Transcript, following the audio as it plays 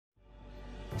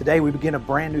Today we begin a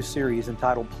brand new series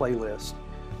entitled Playlist,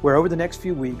 where over the next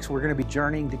few weeks we're going to be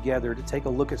journeying together to take a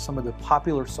look at some of the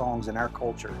popular songs in our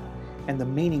culture and the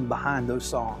meaning behind those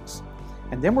songs.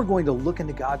 And then we're going to look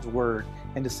into God's Word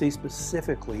and to see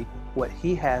specifically what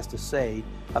He has to say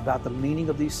about the meaning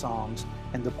of these songs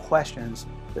and the questions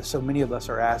that so many of us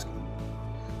are asking.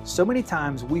 So many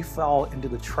times we fall into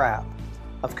the trap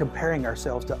of comparing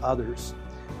ourselves to others.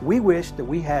 We wish that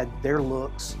we had their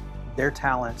looks, their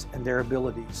talents, and their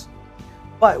abilities.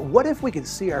 But what if we could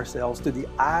see ourselves through the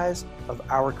eyes of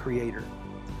our Creator?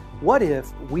 What if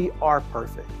we are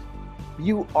perfect?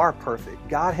 You are perfect.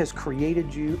 God has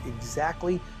created you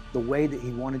exactly the way that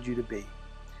He wanted you to be.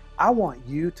 I want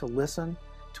you to listen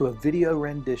to a video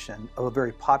rendition of a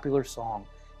very popular song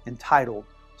entitled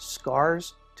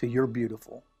Scars to You're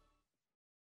Beautiful.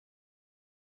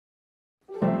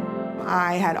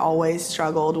 I had always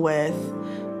struggled with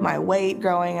my weight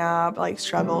growing up,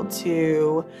 struggled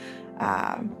to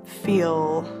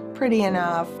feel pretty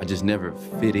enough. I just never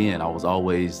fit in. I was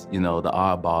always, the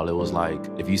oddball. It was like,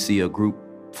 if you see a group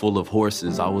full of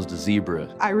horses, I was the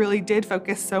zebra. I really did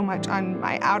focus so much on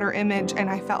my outer image, and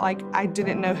I felt like I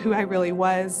didn't know who I really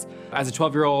was. As a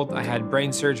 12-year-old, I had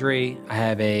brain surgery. I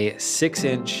have a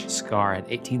 6-inch scar and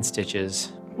 18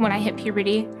 stitches. When I hit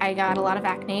puberty, I got a lot of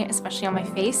acne, especially on my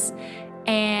face,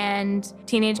 and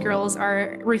teenage girls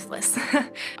are ruthless.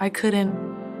 I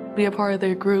couldn't be a part of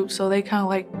their group, so they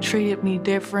kind of treated me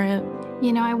different.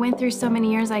 I went through so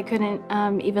many years I couldn't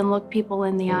even look people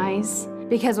in the eyes.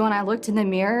 Because when I looked in the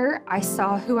mirror, I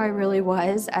saw who I really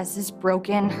was as this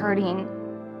broken, hurting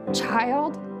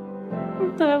child.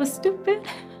 I thought I was stupid,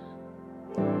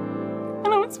 and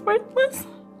I was worthless.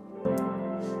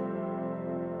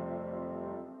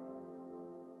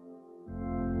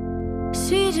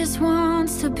 She just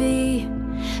wants to be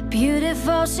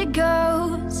beautiful, she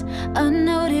goes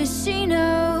unnoticed, she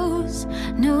knows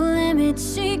no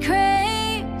limits, she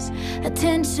craves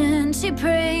attention, she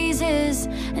praises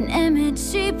an image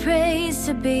she prays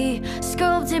to be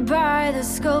sculpted by the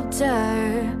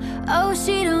sculptor. Oh,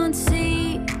 she don't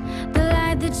see the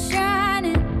light that's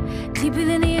shining deeper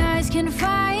than the eyes can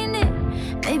find it.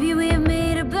 Maybe we have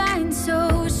made her blind,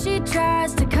 so she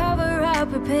tries to cover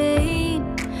up her pain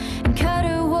and cut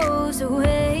her woes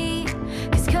away.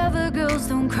 'Cause cover girls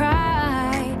don't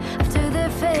cry after their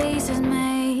face is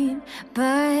made.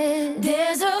 But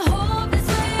there's a hope that's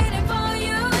waiting for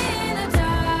you in the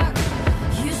dark.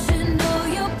 You should know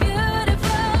you're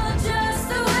beautiful just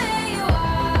the way you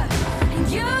are. And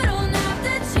you don't have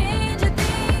to change a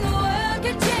thing, the world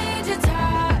could change its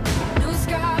heart. No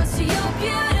scars, so you're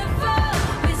beautiful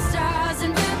with stars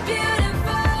and we're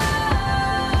beautiful.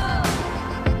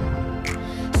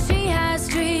 She has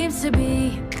dreams to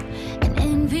be an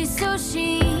envy, so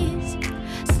she's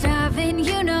starving,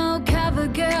 cover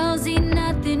girls eat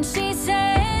nothing, she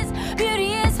says.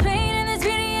 Beauty is pain and there's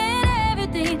beauty in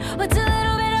everything. What's a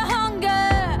little bit of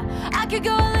hunger? I could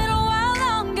go a little while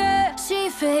longer. She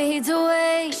fades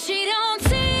away. She don't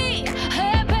see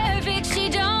her perfect. She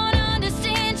don't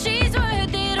understand she's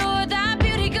worth it, or that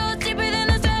beauty goes deeper than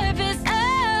the surface.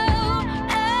 Oh,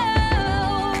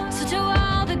 oh. So to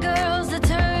all the girls that's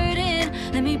hurting,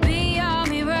 let me be your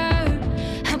mirror.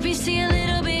 Help you see a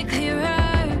little bit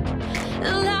clearer.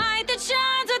 The light that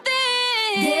shines within.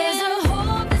 There's a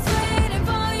hope that's waiting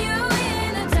for you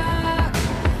in the dark.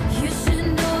 You should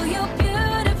know you're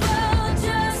beautiful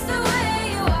just the way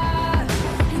you are.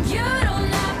 And you don't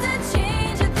have to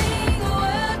change a thing, the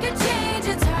world could change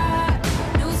its heart.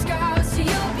 No scars, so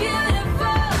you're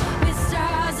beautiful with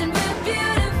stars and we're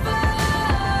beautiful.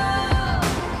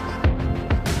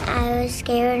 I was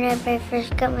scared when I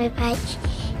first got my patch,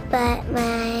 but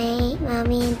my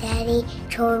mommy and daddy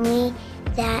told me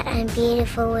that I'm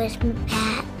beautiful with my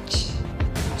patch.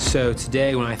 So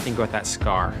today, when I think about that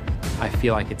scar, I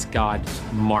feel like it's God's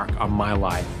mark on my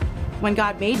life. When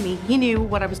God made me, He knew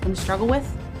what I was going to struggle with.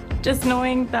 Just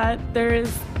knowing that there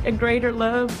is a greater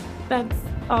love, that's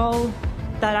all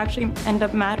that actually ended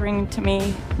up mattering to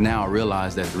me. Now I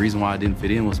realize that the reason why I didn't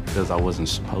fit in was because I wasn't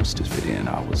supposed to fit in.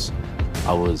 I was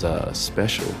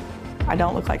special. I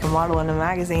don't look like a model in a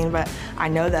magazine, but I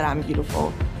know that I'm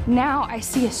beautiful. Now I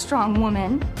see a strong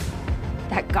woman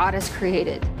that God has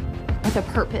created with a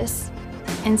purpose.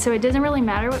 And so it doesn't really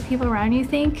matter what people around you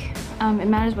think. It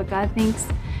matters what God thinks.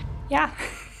 Yeah,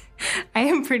 I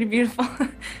am pretty beautiful.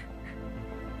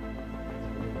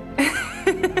 You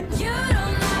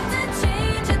don't have to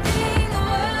change a thing, the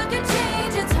world could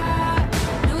change its heart.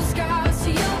 No scars, so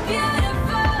you're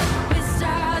beautiful with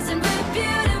stars and we're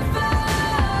beautiful.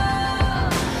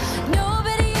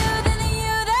 Nobody you than the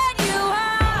you that you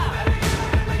are.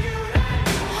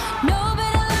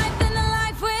 Nobody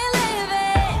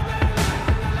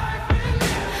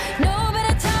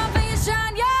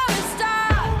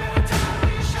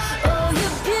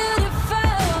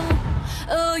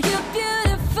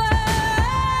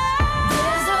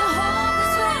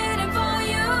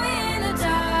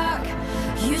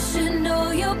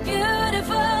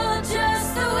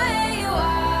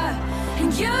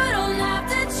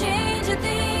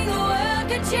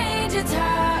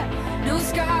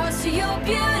scars, so you're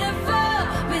beautiful.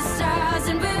 With stars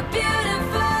and we're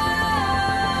beautiful.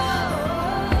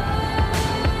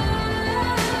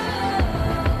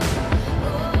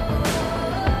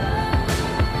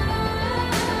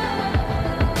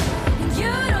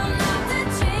 You don't have to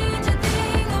change a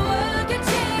thing, the world can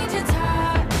change its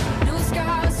heart. No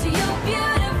scars, so you're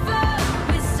beautiful.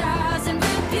 With stars and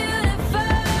we're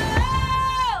beautiful.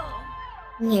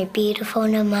 You're beautiful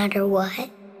no matter what.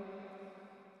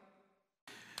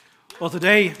 Well,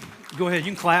 today, go ahead, you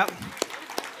can clap.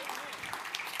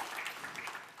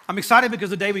 I'm excited because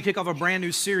today we kick off a brand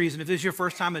new series, and if this is your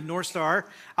first time at Northstar,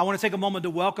 I want to take a moment to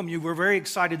welcome you. We're very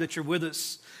excited that you're with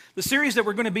us. The series that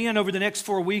we're going to be in over the next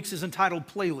 4 weeks is entitled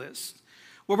Playlist.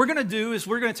 What we're going to do is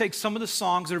we're going to take some of the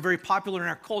songs that are very popular in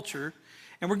our culture,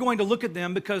 and we're going to look at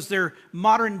them because they're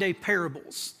modern-day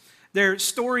parables. They're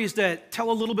stories that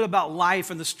tell a little bit about life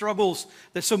and the struggles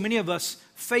that so many of us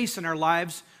face in our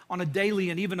lives on a daily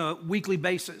and even a weekly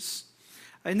basis.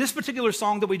 In this particular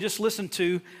song that we just listened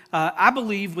to, I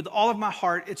believe with all of my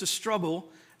heart it's a struggle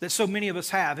that so many of us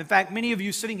have. In fact, many of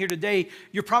you sitting here today,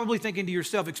 you're probably thinking to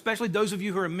yourself, especially those of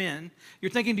you who are men,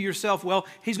 you're thinking to yourself, well,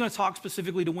 he's going to talk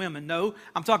specifically to women. No,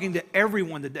 I'm talking to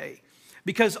everyone today.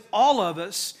 Because all of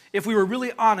us, if we were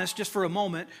really honest just for a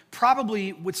moment,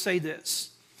 probably would say this.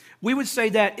 We would say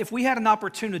that if we had an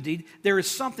opportunity, there is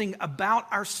something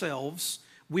about ourselves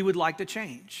we would like to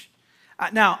change.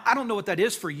 Now, I don't know what that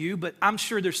is for you, but I'm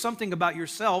sure there's something about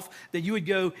yourself that you would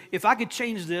go, if I could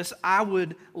change this, I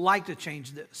would like to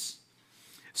change this.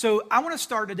 So I want to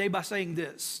start today by saying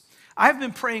this. I've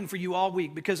been praying for you all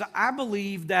week because I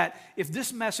believe that if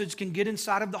this message can get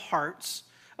inside of the hearts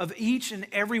of each and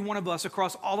every one of us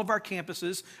across all of our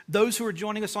campuses, those who are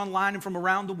joining us online and from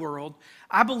around the world,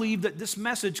 I believe that this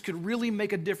message could really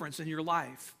make a difference in your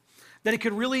life. That it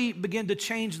could really begin to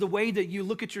change the way that you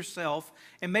look at yourself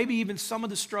and maybe even some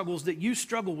of the struggles that you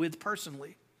struggle with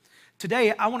personally.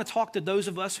 Today, I want to talk to those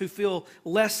of us who feel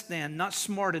less than, not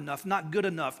smart enough, not good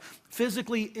enough,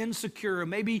 physically insecure,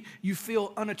 maybe you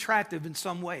feel unattractive in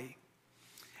some way.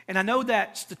 And I know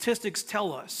that statistics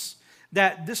tell us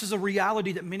that this is a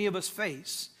reality that many of us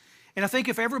face. And I think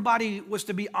if everybody was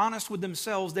to be honest with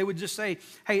themselves, they would just say,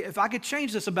 hey, if I could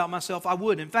change this about myself, I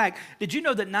would. In fact, did you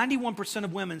know that 91%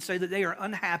 of women say that they are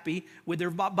unhappy with their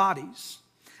bodies?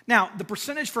 Now, the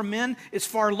percentage for men is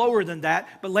far lower than that,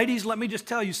 but ladies, let me just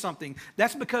tell you something.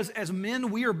 That's because as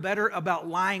men, we are better about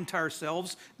lying to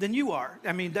ourselves than you are.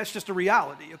 I mean, that's just a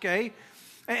reality, okay?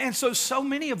 And so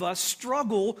many of us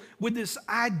struggle with this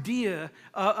idea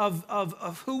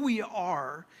of who we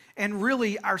are and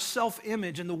really our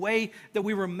self-image and the way that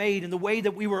we were made and the way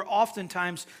that we were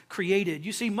oftentimes created.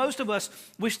 You see, most of us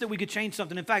wish that we could change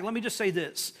something. In fact, let me just say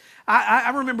this.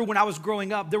 I remember when I was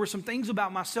growing up, there were some things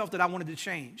about myself that I wanted to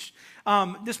change.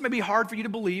 This may be hard for you to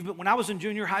believe, but when I was in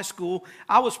junior high school,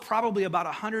 I was probably about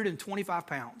 125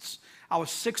 pounds. I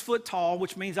was 6 foot tall,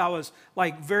 which means I was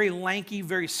like very lanky,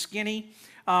 very skinny.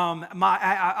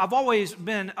 I've always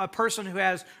been a person who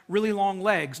has really long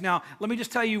legs. Now, let me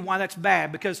just tell you why that's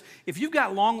bad, because if you've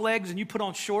got long legs and you put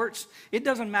on shorts, it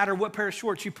doesn't matter what pair of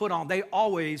shorts you put on, they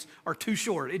always are too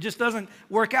short. It just doesn't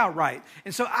work out right.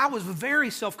 And so I was very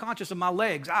self-conscious of my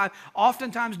legs. I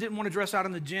oftentimes didn't want to dress out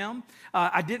in the gym.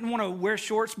 I didn't want to wear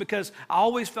shorts because I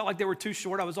always felt like they were too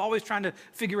short. I was always trying to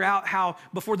figure out how,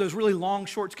 before those really long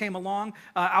shorts came along,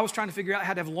 I was trying to figure out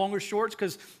how to have longer shorts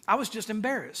because I was just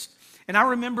embarrassed. And I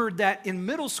remember that in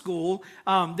middle school,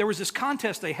 there was this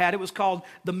contest they had. It was called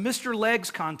the Mr. Legs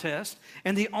contest.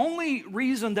 And the only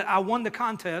reason that I won the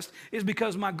contest is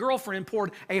because my girlfriend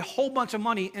poured a whole bunch of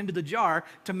money into the jar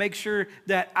to make sure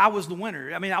that I was the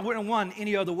winner. I mean, I wouldn't have won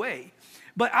any other way.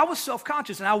 But I was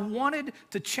self-conscious, and I wanted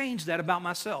to change that about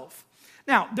myself.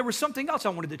 Now, there was something else I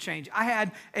wanted to change. I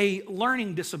had a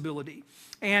learning disability.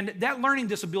 And that learning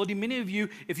disability, many of you,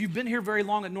 if you've been here very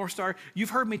long at Northstar,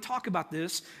 you've heard me talk about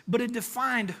this, but it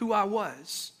defined who I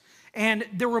was. And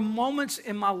there were moments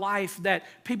in my life that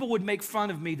people would make fun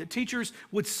of me, that teachers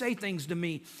would say things to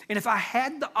me. And if I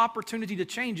had the opportunity to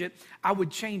change it, I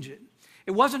would change it.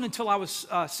 It wasn't until I was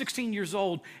 16 years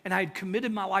old and I had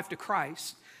committed my life to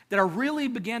Christ that I really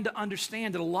began to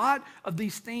understand that a lot of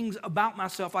these things about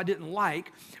myself I didn't like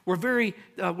were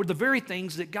the very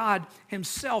things that God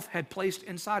himself had placed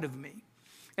inside of me.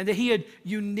 And that he had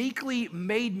uniquely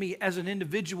made me as an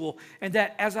individual, and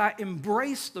that as I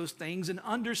embraced those things and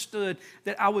understood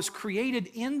that I was created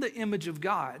in the image of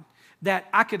God, that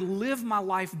I could live my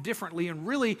life differently and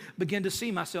really begin to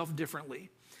see myself differently.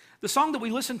 The song that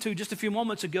we listened to just a few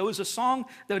moments ago is a song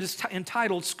that is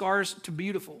entitled Scars to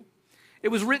Beautiful. It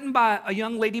was written by a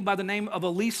young lady by the name of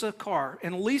Elisa Carr,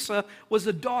 and Elisa was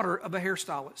the daughter of a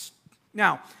hairstylist.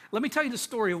 Now, let me tell you the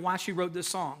story of why she wrote this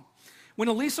song. When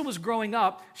Elisa was growing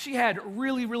up, she had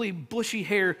really, really bushy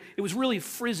hair. It was really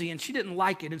frizzy, and she didn't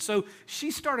like it. And so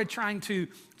she started trying to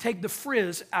take the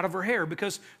frizz out of her hair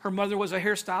because her mother was a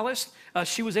hairstylist.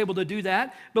 She was able to do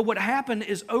that. But what happened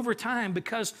is over time,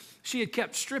 because she had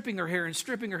kept stripping her hair and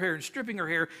stripping her hair and stripping her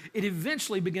hair, it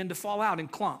eventually began to fall out in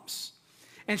clumps.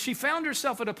 And she found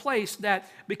herself at a place that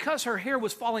because her hair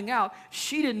was falling out,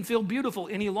 she didn't feel beautiful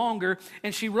any longer.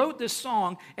 And she wrote this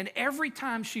song, and every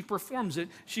time she performs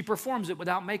it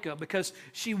without makeup because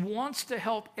she wants to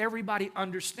help everybody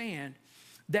understand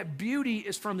that beauty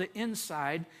is from the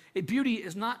inside. Beauty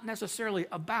is not necessarily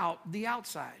about the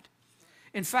outside.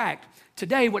 In fact,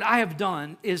 today what I have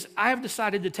done is I have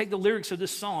decided to take the lyrics of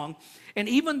this song, and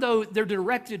even though they're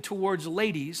directed towards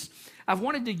ladies, I've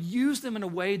wanted to use them in a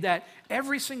way that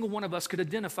every single one of us could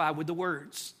identify with the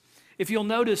words. If you'll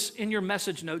notice in your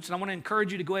message notes, and I want to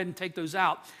encourage you to go ahead and take those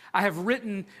out, I have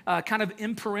written kind of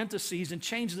in parentheses and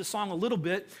changed the song a little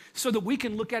bit so that we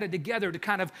can look at it together to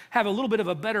kind of have a little bit of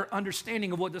a better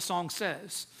understanding of what the song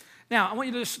says. Now, I want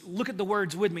you to just look at the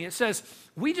words with me. It says,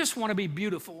 we just want to be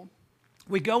beautiful.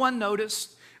 We go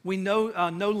unnoticed. We know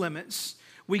no limits.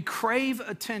 We crave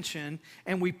attention,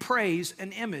 and we praise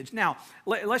an image. Now,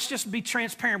 let's just be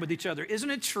transparent with each other. Isn't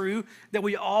it true that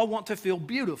we all want to feel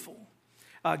beautiful?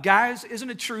 Guys, isn't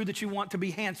it true that you want to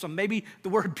be handsome? Maybe the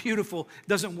word beautiful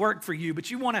doesn't work for you, but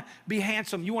you want to be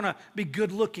handsome. You want to be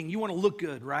good looking. You want to look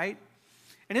good, right?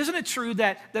 And isn't it true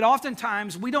that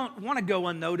oftentimes we don't want to go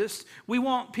unnoticed? We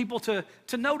want people to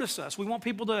notice us. We want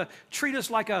people to treat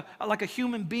us like a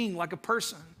human being, like a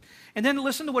person. And then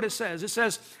listen to what it says. It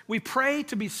says, we pray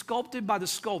to be sculpted by the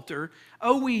sculptor.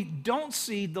 Oh, we don't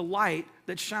see the light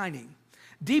that's shining.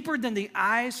 Deeper than the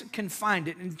eyes can find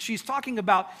it. And she's talking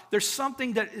about there's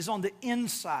something that is on the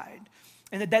inside.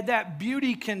 And that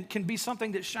beauty can be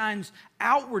something that shines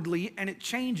outwardly, and it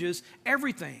changes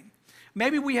everything.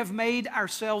 Maybe we have made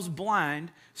ourselves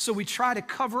blind, so we try to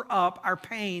cover up our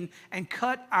pain and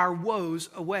cut our woes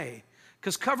away.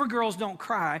 Because cover girls don't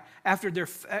cry after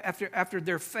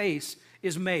their face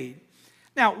is made.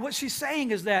 Now, what she's saying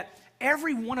is that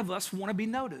every one of us want to be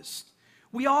noticed.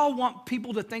 We all want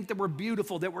people to think that we're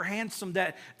beautiful, that we're handsome,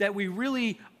 that we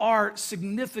really are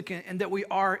significant, and that we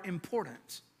are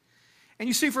important. And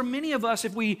you see, for many of us,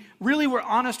 if we really were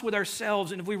honest with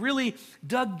ourselves and if we really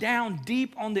dug down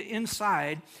deep on the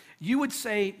inside, you would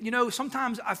say, you know,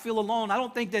 sometimes I feel alone. I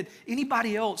don't think that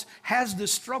anybody else has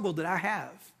this struggle that I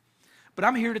have. But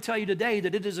I'm here to tell you today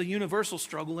that it is a universal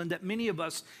struggle, and that many of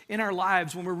us in our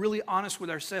lives, when we're really honest with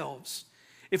ourselves,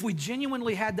 if we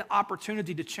genuinely had the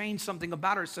opportunity to change something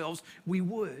about ourselves, we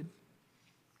would.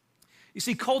 You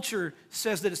see, culture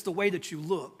says that it's the way that you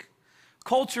look.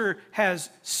 Culture has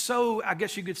I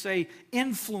guess you could say,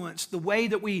 influenced the way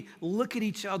that we look at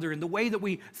each other and the way that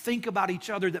we think about each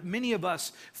other, that many of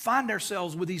us find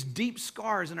ourselves with these deep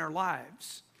scars in our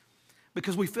lives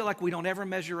because we feel like we don't ever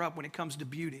measure up when it comes to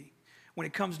beauty, when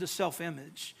it comes to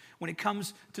self-image, when it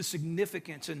comes to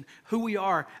significance and who we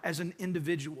are as an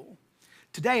individual.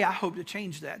 Today, I hope to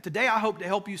change that. Today, I hope to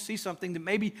help you see something that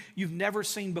maybe you've never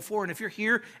seen before. And if you're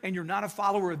here and you're not a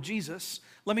follower of Jesus,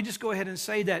 let me just go ahead and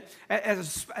say that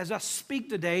as I speak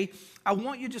today, I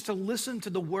want you just to listen to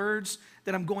the words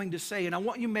that I'm going to say. And I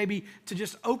want you maybe to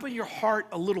just open your heart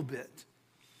a little bit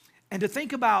and to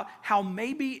think about how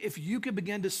maybe if you could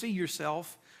begin to see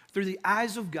yourself through the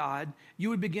eyes of God,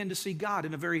 you would begin to see God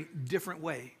in a very different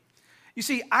way. You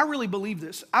see, I really believe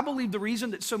this. I believe the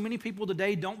reason that so many people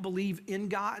today don't believe in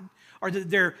God, or that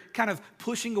they're kind of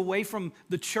pushing away from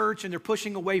the church and they're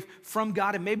pushing away from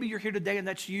God, and maybe you're here today and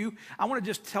that's you. I want to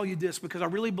just tell you this because I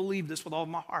really believe this with all of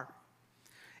my heart.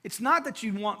 It's not that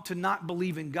you want to not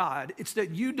believe in God. It's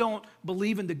that you don't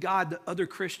believe in the God that other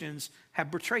Christians have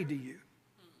portrayed to you.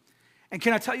 And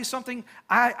can I tell you something?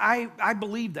 I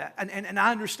believe that, and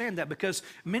I understand that because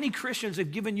many Christians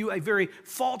have given you a very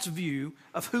false view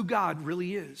of who God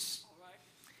really is.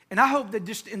 And I hope that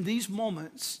just in these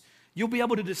moments, you'll be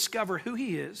able to discover who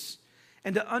He is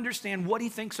and to understand what He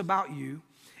thinks about you.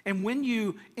 And when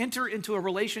you enter into a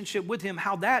relationship with Him,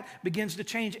 how that begins to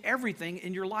change everything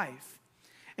in your life.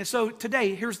 And so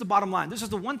today, here's the bottom line. This is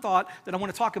the one thought that I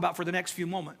want to talk about for the next few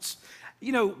moments.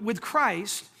 You know, with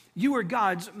Christ, you are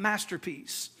God's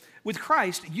masterpiece. With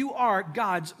Christ, you are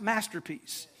God's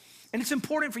masterpiece. And it's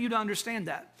important for you to understand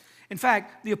that. In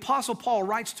fact, the Apostle Paul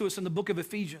writes to us in the book of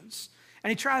Ephesians, and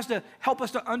he tries to help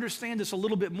us to understand this a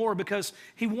little bit more because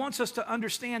he wants us to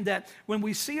understand that when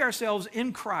we see ourselves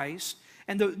in Christ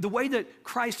and the way that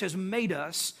Christ has made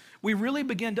us, we really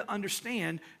begin to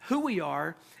understand who we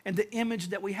are and the image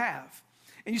that we have.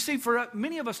 And you see, for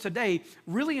many of us today,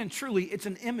 really and truly, it's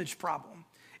an image problem.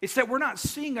 It's that we're not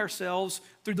seeing ourselves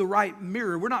through the right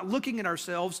mirror. We're not looking at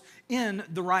ourselves in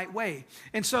the right way.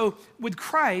 And so with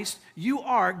Christ, you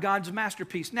are God's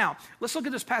masterpiece. Now, let's look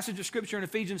at this passage of Scripture in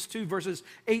Ephesians 2, verses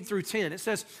 8 through 10. It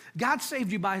says, God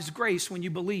saved you by his grace when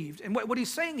you believed. And what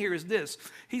he's saying here is this.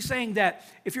 He's saying that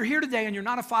if you're here today and you're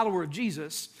not a follower of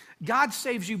Jesus, God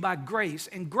saves you by grace.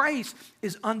 And grace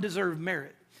is undeserved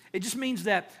merit. It just means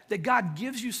that God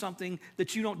gives you something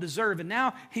that you don't deserve. And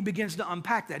now he begins to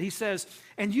unpack that. He says,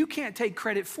 and you can't take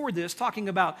credit for this, talking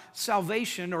about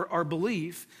salvation or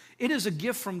belief. It is a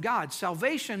gift from God.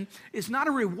 Salvation is not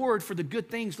a reward for the good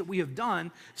things that we have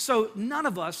done, so none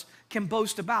of us can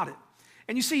boast about it.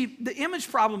 And you see, the image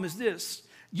problem is this.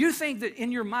 You think that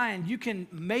in your mind you can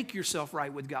make yourself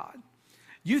right with God.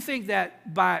 You think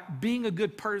that by being a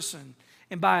good person,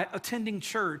 and by attending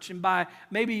church, and by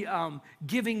maybe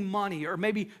giving money, or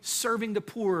maybe serving the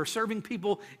poor, or serving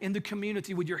people in the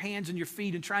community with your hands and your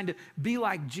feet and trying to be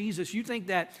like Jesus, you think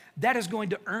that that is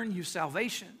going to earn you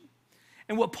salvation.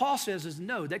 And what Paul says is,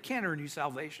 no, that can't earn you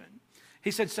salvation.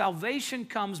 He said salvation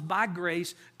comes by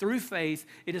grace through faith.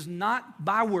 It is not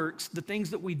by works, the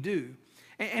things that we do.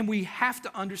 And we have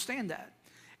to understand that.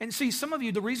 And see, some of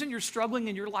you, the reason you're struggling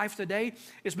in your life today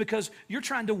is because you're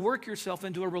trying to work yourself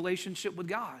into a relationship with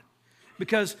God,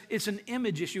 because it's an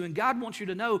image issue. And God wants you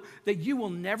to know that you will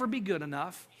never be good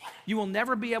enough, you will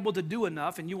never be able to do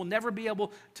enough, and you will never be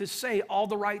able to say all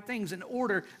the right things in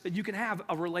order that you can have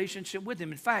a relationship with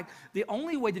him. In fact, the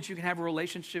only way that you can have a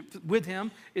relationship with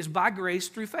him is by grace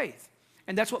through faith.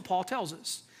 And that's what Paul tells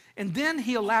us. And then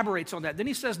he elaborates on that. Then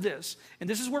he says this, and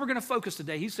this is where we're going to focus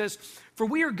today. He says, for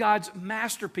we are God's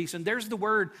masterpiece. And there's the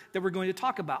word that we're going to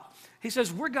talk about. He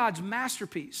says, we're God's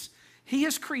masterpiece. He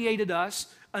has created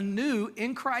us anew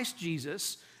in Christ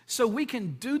Jesus so we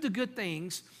can do the good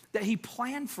things that he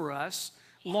planned for us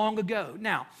long ago.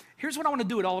 Now, here's what I want to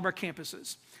do at all of our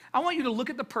campuses. I want you to look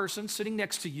at the person sitting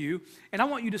next to you, and I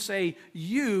want you to say,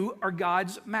 you are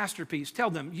God's masterpiece. Tell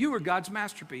them, you are God's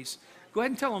masterpiece. Go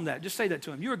ahead and tell them that. Just say that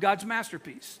to them. You are God's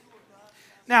masterpiece.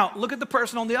 Now, look at the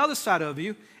person on the other side of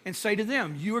you and say to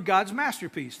them, you are God's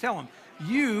masterpiece. Tell them,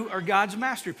 you are God's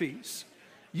masterpiece.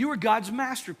 You are God's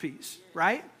masterpiece,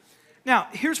 right? Now,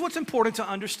 here's what's important to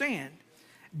understand.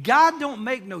 God don't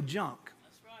make no junk.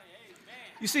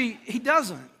 You see, he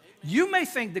doesn't. You may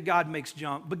think that God makes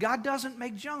junk, but God doesn't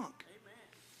make junk.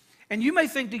 And you may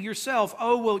think to yourself,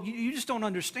 oh, well, you just don't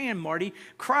understand, Marty.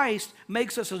 Christ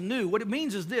makes us anew. What it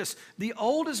means is this. The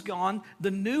old is gone, the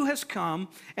new has come,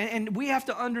 and we have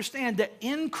to understand that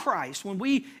in Christ, when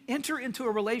we enter into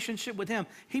a relationship with him,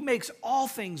 he makes all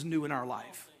things new in our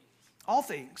life. All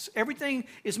things. Everything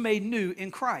is made new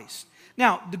in Christ.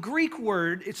 Now, the Greek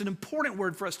word, it's an important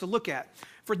word for us to look at.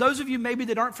 For those of you maybe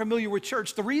that aren't familiar with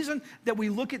church, the reason that we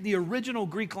look at the original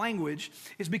Greek language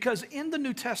is because in the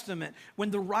New Testament, when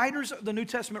the writers of the New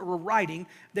Testament were writing,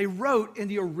 they wrote in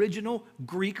the original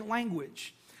Greek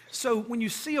language. So when you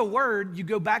see a word, you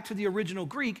go back to the original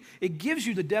Greek, it gives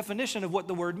you the definition of what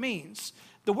the word means.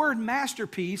 The word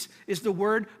masterpiece is the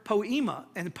word poema,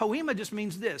 and poema just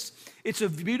means this. It's a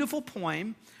beautiful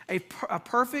poem, a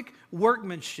perfect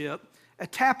workmanship, a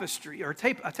tapestry.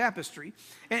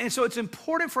 And so it's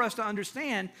important for us to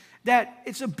understand that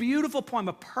it's a beautiful poem,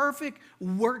 a perfect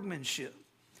workmanship.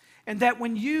 And that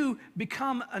when you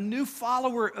become a new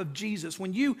follower of Jesus,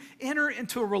 when you enter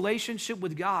into a relationship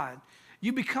with God,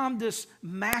 you become this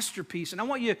masterpiece. And I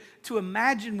want you to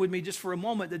imagine with me just for a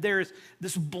moment that there is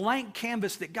this blank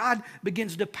canvas that God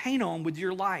begins to paint on with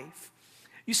your life.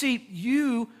 You see,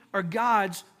 you are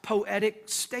God's poetic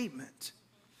statement.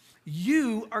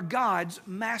 You are God's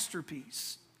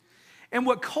masterpiece. And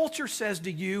what culture says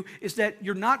to you is that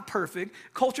you're not perfect.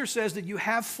 Culture says that you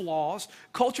have flaws.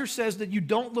 Culture says that you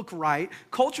don't look right.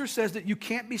 Culture says that you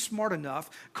can't be smart enough.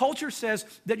 Culture says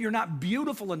that you're not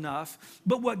beautiful enough.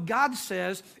 But what God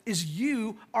says is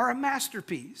you are a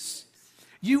masterpiece.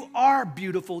 You are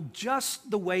beautiful just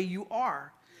the way you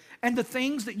are. And the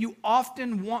things that you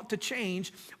often want to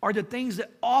change are the things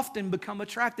that often become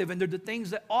attractive. And they're the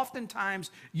things that oftentimes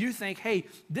you think, hey,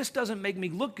 this doesn't make me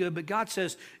look good, but God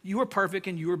says, you are perfect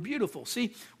and you are beautiful.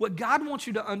 See, what God wants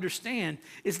you to understand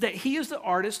is that he is the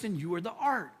artist and you are the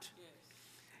art.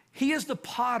 He is the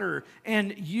potter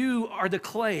and you are the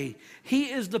clay. He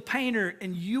is the painter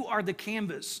and you are the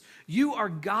canvas. You are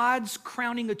God's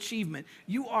crowning achievement.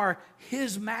 You are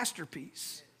his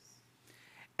masterpiece.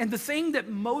 And the thing that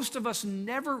most of us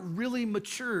never really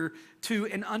mature to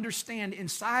and understand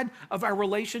inside of our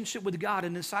relationship with God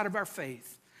and inside of our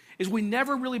faith is we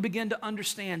never really begin to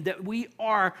understand that we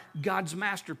are God's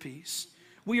masterpiece.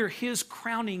 We are his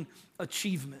crowning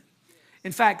achievement.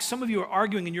 In fact, some of you are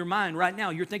arguing in your mind right now.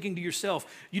 You're thinking to yourself,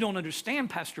 you don't understand,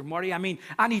 Pastor Marty. I mean,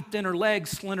 I need thinner legs,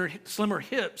 slimmer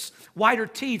hips, whiter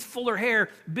teeth, fuller hair,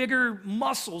 bigger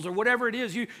muscles, or whatever it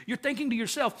is. You're thinking to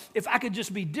yourself, if I could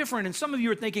just be different. And some of you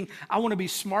are thinking, I want to be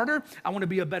smarter, I want to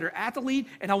be a better athlete,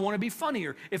 and I want to be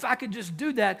funnier. If I could just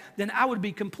do that, then I would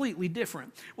be completely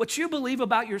different. What you believe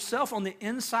about yourself on the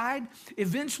inside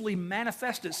eventually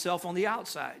manifests itself on the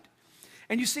outside.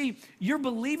 And you see, you're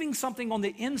believing something on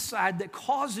the inside that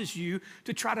causes you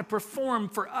to try to perform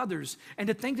for others and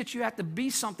to think that you have to be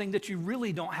something that you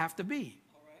really don't have to be.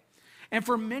 And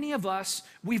for many of us,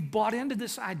 we've bought into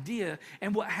this idea,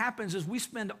 and what happens is we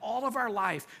spend all of our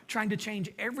life trying to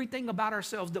change everything about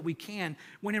ourselves that we can,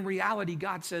 when in reality,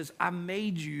 God says, I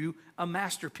made you a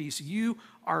masterpiece. You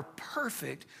are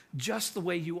perfect just the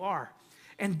way you are.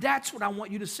 And that's what I want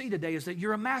you to see today, is that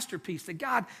you're a masterpiece, that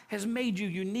God has made you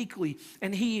uniquely,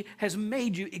 and he has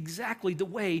made you exactly the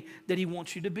way that he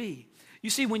wants you to be. You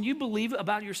see, when you believe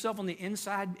about yourself on the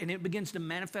inside and it begins to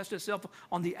manifest itself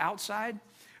on the outside,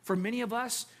 for many of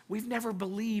us, we've never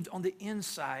believed on the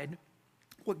inside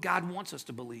what God wants us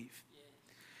to believe.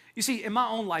 You see, in my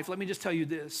own life, let me just tell you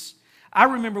this. I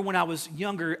remember when I was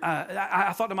younger,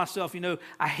 I thought to myself,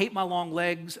 I hate my long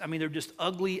legs. I mean, they're just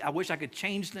ugly. I wish I could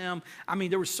change them. I mean,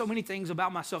 there were so many things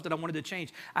about myself that I wanted to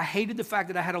change. I hated the fact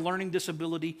that I had a learning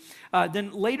disability.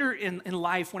 Then later in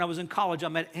life, when I was in college, I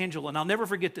met Angela, and I'll never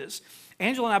forget this.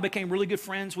 Angela and I became really good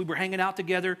friends. We were hanging out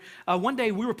together. One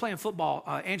day, we were playing football.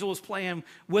 Angela was playing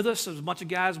with us. There was a bunch of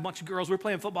guys, a bunch of girls. We were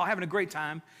playing football, having a great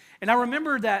time. And I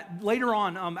remember that later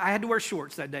on, I had to wear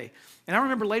shorts that day. And I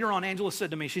remember later on, Angela said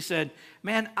to me, she said,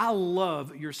 man, I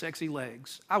love your sexy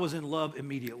legs. I was in love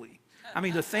immediately. I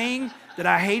mean, the thing that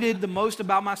I hated the most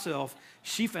about myself,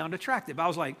 she found attractive. I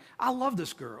was like, I love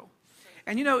this girl.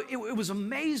 And it was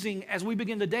amazing as we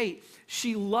began to date.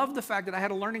 She loved the fact that I had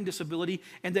a learning disability,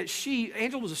 and that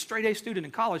Angela was a straight A student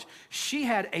in college. She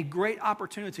had a great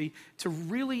opportunity to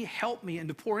really help me and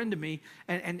to pour into me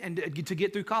and to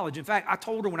get through college. In fact, I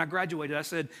told her when I graduated, I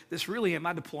said, this really ain't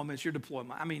my deployment, it's your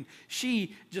deployment. I mean,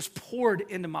 she just poured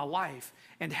into my life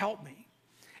and helped me.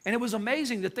 And it was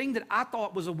amazing. The thing that I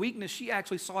thought was a weakness, she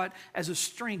actually saw it as a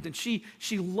strength, and she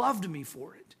loved me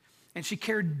for it. And she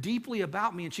cared deeply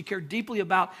about me, and she cared deeply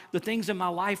about the things in my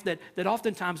life that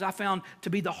oftentimes I found to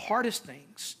be the hardest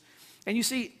things. And you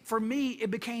see, for me,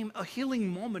 it became a healing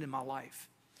moment in my life,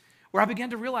 where I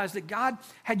began to realize that God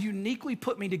had uniquely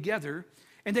put me together,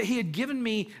 and that he had given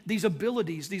me these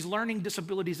abilities, these learning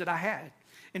disabilities that I had.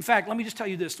 In fact, let me just tell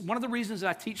you this. One of the reasons that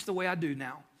I teach the way I do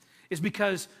now is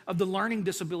because of the learning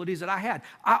disabilities that I had.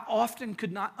 I often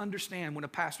could not understand when a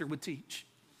pastor would teach.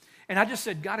 And I just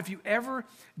said, God, if you ever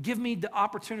give me the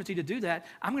opportunity to do that,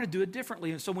 I'm going to do it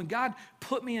differently. And so when God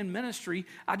put me in ministry,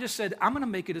 I just said, I'm going to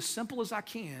make it as simple as I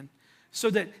can, so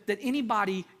that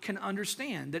anybody can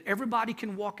understand, that everybody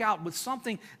can walk out with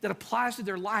something that applies to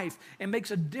their life and makes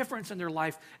a difference in their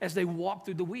life as they walk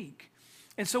through the week.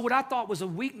 And so what I thought was a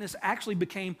weakness actually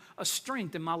became a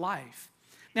strength in my life.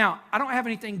 Now, I don't have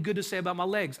anything good to say about my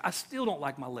legs. I still don't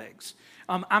like my legs.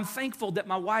 I'm thankful that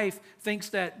my wife thinks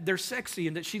that they're sexy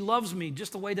and that she loves me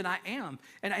just the way that I am,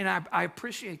 and I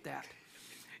appreciate that.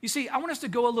 You see, I want us to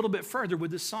go a little bit further with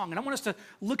this song, and I want us to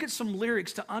look at some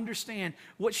lyrics to understand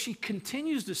what she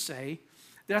continues to say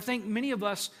that I think many of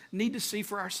us need to see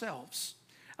for ourselves.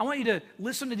 I want you to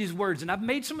listen to these words, and I've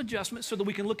made some adjustments so that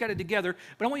we can look at it together,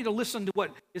 but I want you to listen to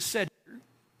what is said here.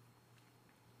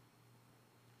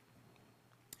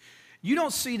 You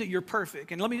don't see that you're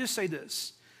perfect. And let me just say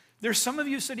this. There's some of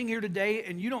you sitting here today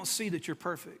and you don't see that you're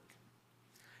perfect.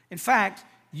 In fact,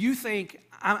 you think,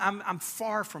 I'm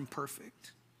far from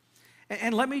perfect.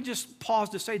 And let me just pause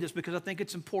to say this because I think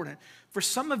it's important. For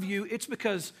some of you, it's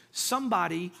because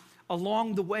somebody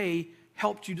along the way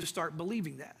helped you to start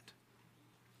believing that.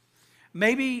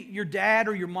 Maybe your dad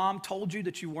or your mom told you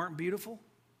that you weren't beautiful.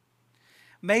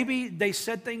 Maybe they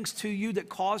said things to you that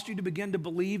caused you to begin to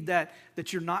believe that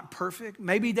you're not perfect.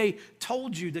 Maybe they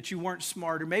told you that you weren't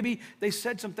smart, or maybe they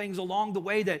said some things along the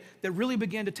way that really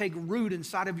began to take root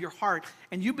inside of your heart,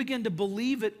 and you begin to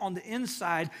believe it on the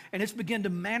inside, and it's begun to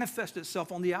manifest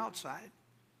itself on the outside.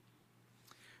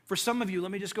 For some of you, let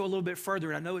me just go a little bit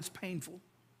further, and I know it's painful.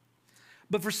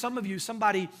 But for some of you,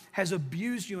 somebody has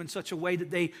abused you in such a way that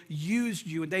they used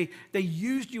you, and they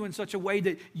used you in such a way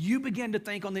that you begin to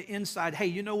think on the inside, hey,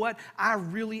 you know what? I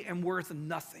really am worth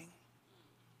nothing.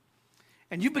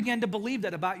 And you begin to believe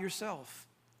that about yourself.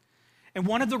 And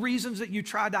one of the reasons that you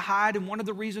try to hide and one of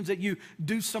the reasons that you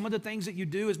do some of the things that you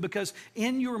do is because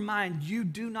in your mind, you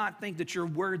do not think that you're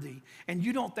worthy and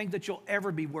you don't think that you'll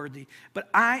ever be worthy. But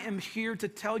I am here to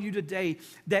tell you today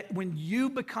that when you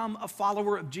become a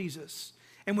follower of Jesus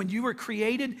and when you were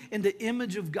created in the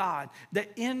image of God, that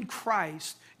in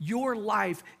Christ, your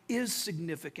life is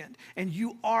significant and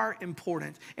you are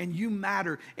important and you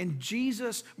matter. And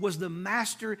Jesus was the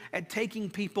master at taking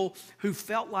people who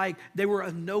felt like they were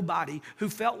a nobody, who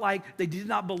felt like they did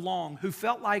not belong, who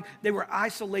felt like they were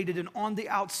isolated and on the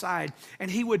outside. And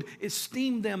he would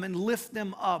esteem them and lift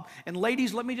them up. And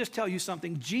ladies, let me just tell you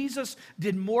something. Jesus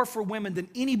did more for women than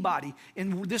anybody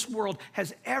in this world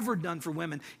has ever done for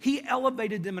women. He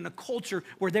elevated them in a culture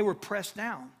where they were pressed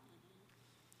down.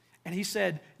 And he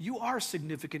said, you are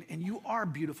significant and you are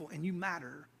beautiful and you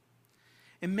matter.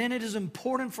 And men, it is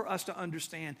important for us to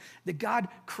understand that God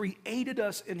created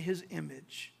us in his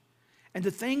image. And the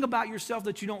thing about yourself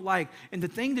that you don't like and the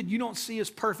thing that you don't see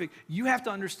as perfect, you have to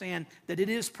understand that it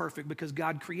is perfect because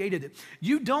God created it.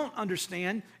 You don't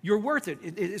understand you're worth it.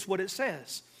 It's what it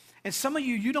says. And some of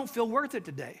you, you don't feel worth it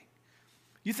today.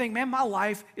 You think, man, my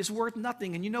life is worth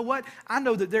nothing. And you know what? I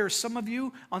know that there are some of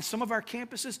you on some of our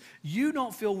campuses, you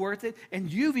don't feel worth it,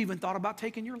 and you've even thought about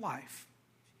taking your life.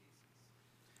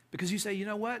 Because you say, you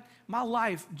know what? My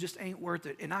life just ain't worth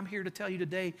it. And I'm here to tell you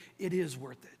today, it is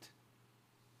worth it.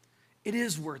 It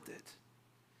is worth it.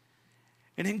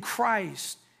 And in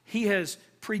Christ, he has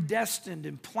predestined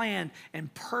and planned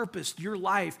and purposed your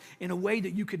life in a way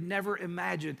that you could never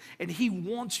imagine. And he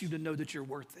wants you to know that you're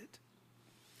worth it.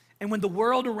 And when the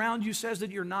world around you says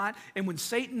that you're not, and when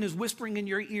Satan is whispering in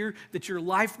your ear that your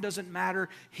life doesn't matter,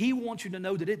 he wants you to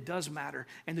know that it does matter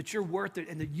and that you're worth it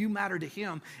and that you matter to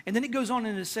him. And then it goes on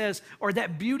and it says, or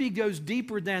that beauty goes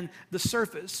deeper than the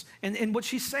surface. And what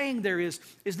she's saying there is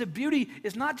that beauty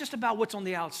is not just about what's on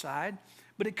the outside,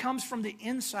 but it comes from the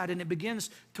inside and it begins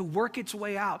to work its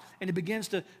way out and it begins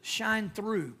to shine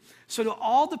through. So to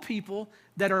all the people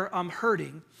that are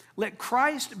hurting, let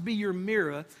Christ be your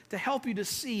mirror to help you to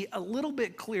see a little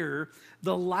bit clearer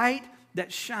the light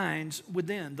that shines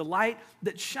within, the light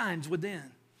that shines within.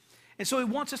 And so he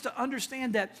wants us to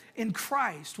understand that in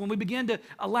Christ, when we begin to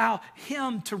allow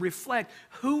him to reflect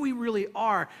who we really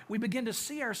are, we begin to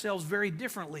see ourselves very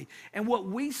differently. And what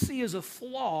we see as a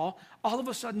flaw, all of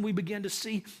a sudden we begin to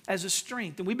see as a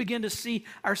strength. And we begin to see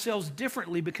ourselves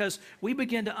differently because we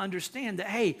begin to understand that,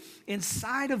 hey,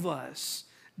 inside of us,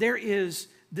 there is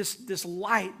this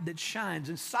light that shines.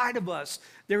 Inside of us,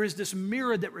 there is this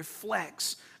mirror that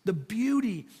reflects the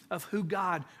beauty of who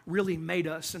God really made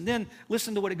us. And then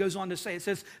listen to what it goes on to say. It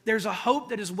says, there's a hope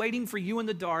that is waiting for you in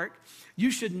the dark.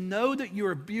 You should know that you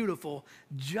are beautiful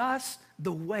just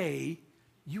the way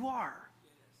you are.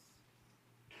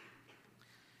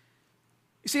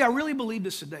 You see, I really believe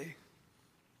this today.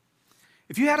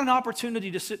 If you had an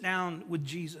opportunity to sit down with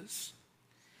Jesus,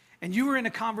 and you were in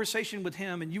a conversation with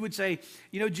him and you would say,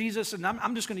 you know, Jesus, and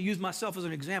I'm just going to use myself as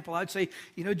an example. I'd say,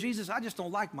 you know, Jesus, I just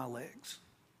don't like my legs.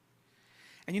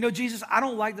 And you know, Jesus, I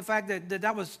don't like the fact that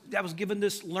I was given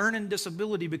this learning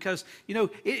disability because, you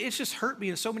know, it's just hurt me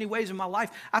in so many ways in my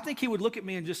life. I think he would look at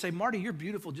me and just say, Marty, you're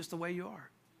beautiful just the way you are.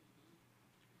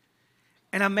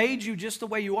 And I made you just the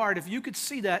way you are. And if you could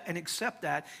see that and accept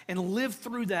that and live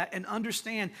through that and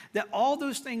understand that all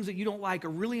those things that you don't like are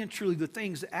really and truly the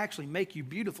things that actually make you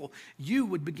beautiful, you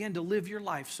would begin to live your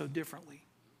life so differently.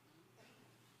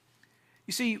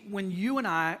 You see, when you and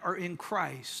I are in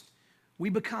Christ, we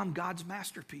become God's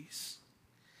masterpiece.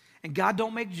 And God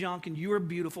don't make junk, and you are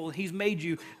beautiful, and he's made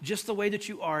you just the way that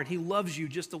you are, and he loves you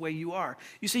just the way you are.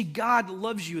 You see, God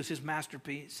loves you as his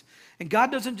masterpiece. And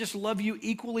God doesn't just love you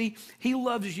equally, he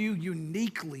loves you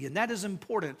uniquely, and that is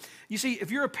important. You see,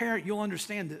 if you're a parent, you'll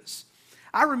understand this.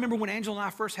 I remember when Angela and I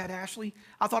first had Ashley,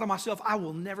 I thought to myself, I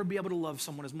will never be able to love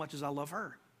someone as much as I love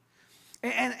her.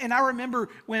 And I remember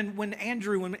when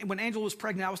Angela was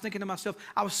pregnant, I was thinking to myself,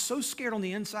 I was so scared on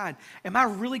the inside. Am I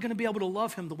really going to be able to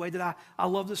love him the way that I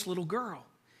love this little girl?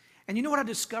 And you know what I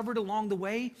discovered along the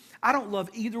way? I don't love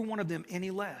either one of them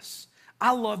any less.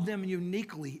 I love them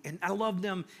uniquely, and I love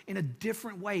them in a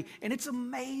different way. And it's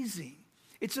amazing.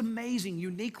 It's amazing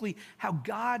uniquely how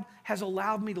God has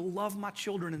allowed me to love my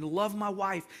children and to love my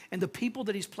wife and the people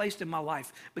that he's placed in my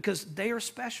life because they are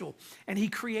special. And he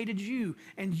created you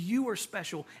and you are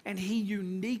special. And he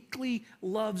uniquely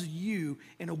loves you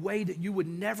in a way that you would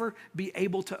never be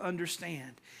able to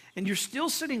understand. And you're still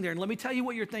sitting there, and let me tell you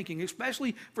what you're thinking,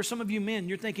 especially for some of you men.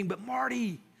 You're thinking, but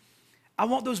Marty, I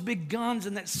want those big guns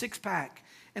and that six-pack.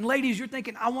 And ladies, you're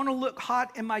thinking, I want to look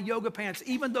hot in my yoga pants,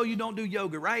 even though you don't do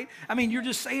yoga, right? I mean, you're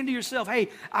just saying to yourself, hey,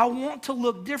 I want to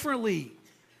look differently.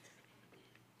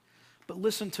 But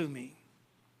listen to me.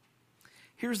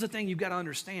 Here's the thing you've got to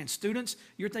understand. Students,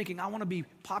 you're thinking, I want to be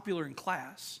popular in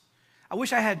class. I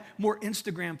wish I had more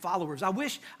Instagram followers. I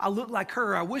wish I looked like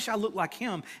her. I wish I looked like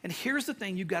him. And here's the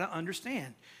thing you've got to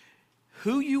understand.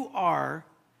 Who you are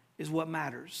is what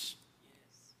matters.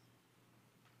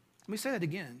 Let me say that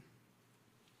again.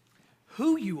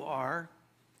 Who you are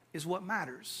is what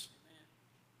matters.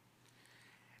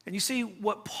 And you see,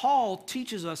 what Paul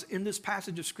teaches us in this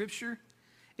passage of Scripture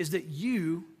is that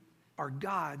you are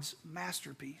God's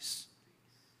masterpiece.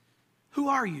 Who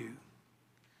are you?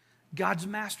 God's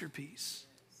masterpiece.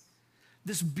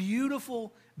 This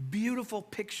beautiful, beautiful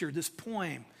picture, this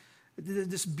poem,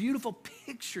 this beautiful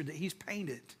picture that he's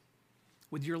painted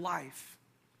with your life.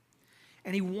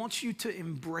 And he wants you to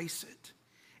embrace it.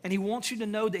 And he wants you to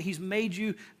know that he's made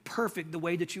you perfect the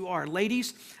way that you are.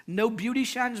 Ladies, no beauty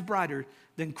shines brighter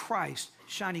than Christ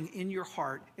shining in your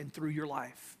heart and through your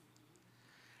life.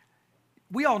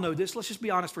 We all know this. Let's just be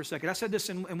honest for a second. I said this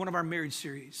in one of our marriage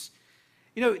series.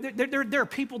 You know, there are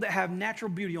people that have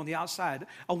natural beauty on the outside.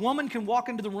 A woman can walk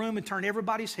into the room and turn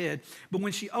everybody's head, but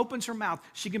when she opens her mouth,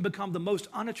 she can become the most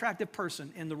unattractive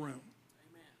person in the room.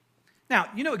 Now,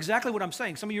 you know exactly what I'm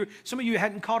saying. Some of you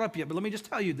hadn't caught up yet, but let me just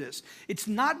tell you this. It's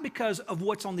not because of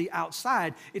what's on the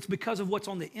outside, it's because of what's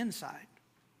on the inside.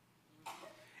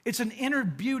 It's an inner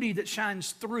beauty that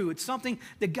shines through. It's something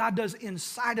that God does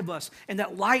inside of us, and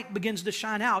that light begins to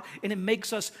shine out, and it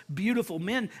makes us beautiful.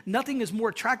 Men, nothing is more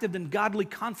attractive than godly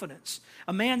confidence.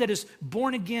 A man that is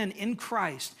born again in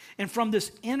Christ, and from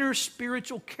this inner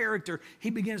spiritual character, he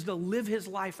begins to live his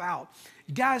life out.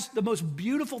 Guys, the most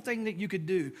beautiful thing that you could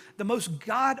do, the most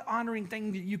God-honoring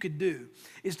thing that you could do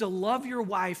is to love your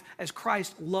wife as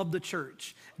Christ loved the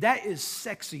church. That is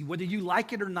sexy, whether you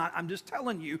like it or not. I'm just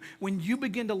telling you, when you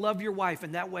begin to love your wife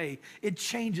in that way, it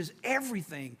changes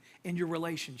everything in your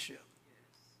relationship.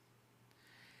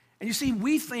 And you see,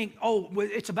 we think, oh,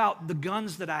 it's about the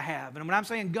guns that I have. And when I'm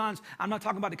saying guns, I'm not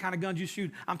talking about the kind of guns you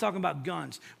shoot. I'm talking about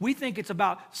guns. We think it's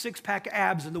about six-pack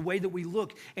abs and the way that we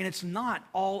look. And it's not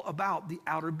all about the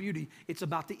outer beauty. It's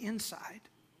about the inside.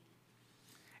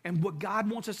 And what God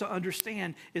wants us to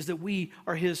understand is that we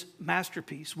are his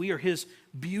masterpiece. We are his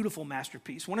beautiful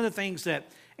masterpiece. One of the things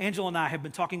that Angela and I have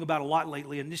been talking about a lot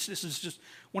lately, and this is just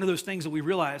one of those things that we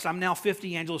realize. I'm now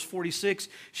 50, Angela's 46.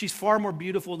 She's far more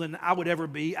beautiful than I would ever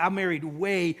be. I married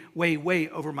way, way, way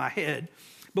over my head.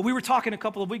 But we were talking a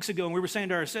couple of weeks ago, and we were saying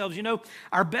to ourselves, you know,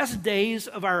 our best days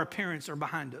of our appearance are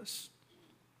behind us.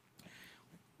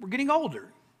 We're getting older.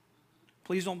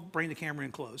 Please don't bring the camera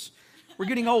in close. We're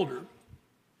getting older.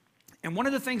 And one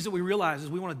of the things that we realize is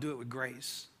we want to do it with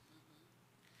grace.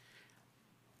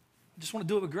 Just want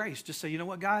to do it with grace. Just say, you know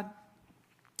what, God?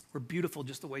 We're beautiful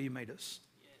just the way you made us.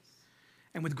 Yes.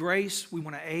 And with grace, we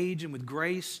want to age. And with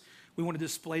grace, we want to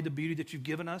display the beauty that you've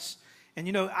given us. And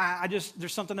you know,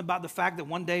 there's something about the fact that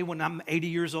one day when I'm 80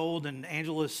 years old and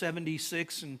Angela is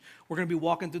 76 and we're going to be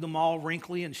walking through the mall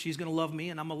wrinkly and she's going to love me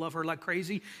and I'm going to love her like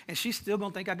crazy and she's still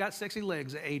going to think I got sexy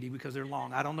legs at 80 because they're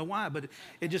long. I don't know why, but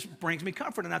it just brings me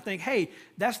comfort. And I think, hey,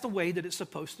 that's the way that it's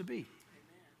supposed to be.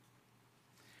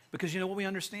 Because you know what we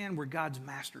understand? We're God's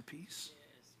masterpiece.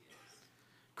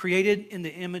 Created in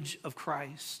the image of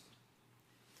Christ.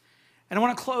 And I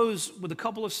want to close with a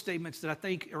couple of statements that I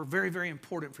think are very, very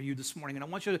important for you this morning. And I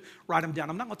want you to write them down.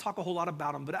 I'm not going to talk a whole lot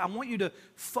about them, but I want you to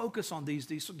focus on these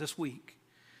this week.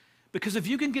 Because if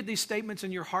you can get these statements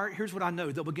in your heart, here's what I know.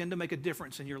 They'll begin to make a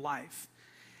difference in your life.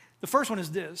 The first one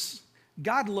is this.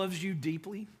 God loves you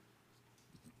deeply.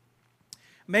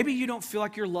 Maybe you don't feel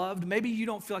like you're loved. Maybe you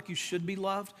don't feel like you should be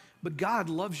loved. But God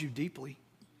loves you deeply.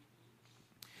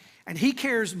 And he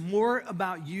cares more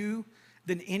about you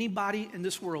than anybody in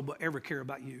this world will ever care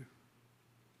about you.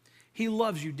 He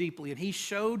loves you deeply, and he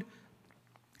showed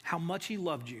how much he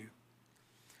loved you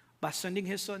by sending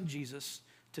his son Jesus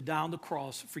to die on the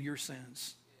cross for your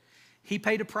sins. He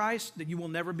paid a price that you will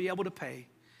never be able to pay.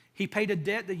 He paid a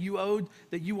debt that you owed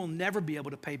that you will never be able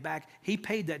to pay back. He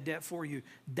paid that debt for you.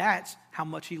 That's how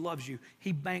much he loves you.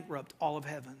 He bankrupted all of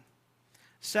heaven.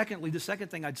 Secondly, the second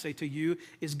thing I'd say to you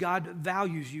is God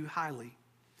values you highly.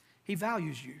 He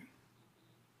values you.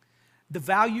 The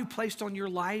value placed on your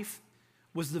life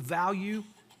was the value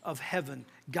of heaven.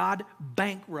 God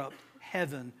bankrupted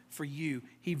heaven for you.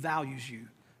 He values you.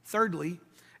 Thirdly,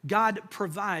 God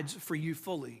provides for you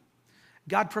fully.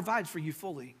 God provides for you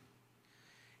fully.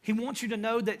 He wants you to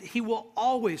know that he will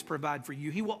always provide for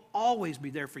you. He will always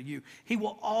be there for you. He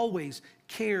will always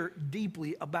care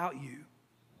deeply about you.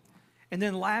 And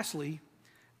then lastly,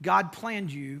 God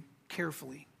planned you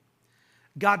carefully.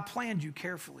 God planned you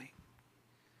carefully.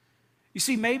 You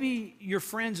see, maybe your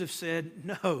friends have said,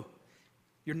 no,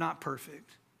 You're not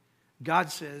perfect.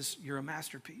 God says you're a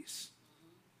masterpiece.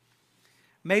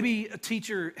 Maybe a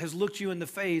teacher has looked you in the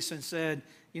face and said,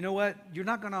 you know what, you're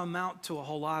not going to amount to a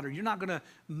whole lot, or you're not going to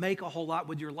make a whole lot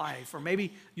with your life. Or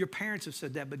maybe your parents have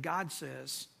said that, but God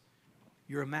says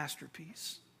you're a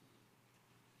masterpiece.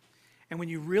 And when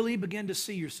you really begin to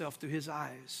see yourself through his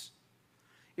eyes,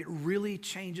 it really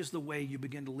changes the way you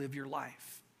begin to live your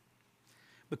life.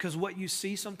 Because what you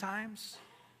see sometimes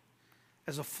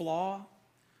as a flaw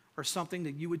or something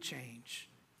that you would change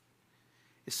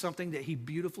is something that he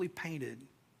beautifully painted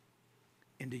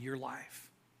into your life.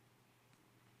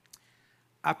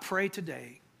 I pray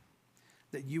today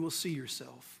that you will see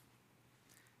yourself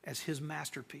as his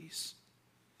masterpiece,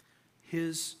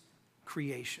 his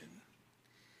creation,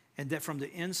 and that from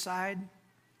the inside,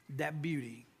 that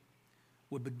beauty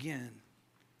would begin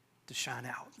to shine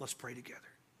out. Let's pray together.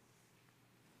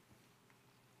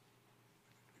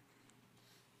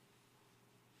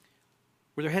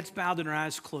 With our heads bowed and our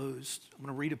eyes closed, I'm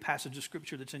going to read a passage of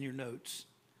scripture that's in your notes.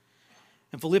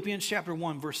 In Philippians chapter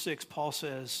 1, verse 6, Paul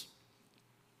says,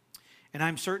 "And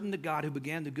I'm certain that God who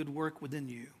began the good work within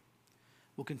you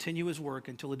will continue his work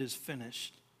until it is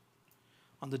finished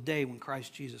on the day when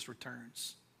Christ Jesus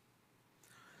returns."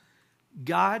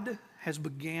 God has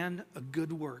began a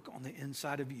good work on the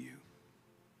inside of you.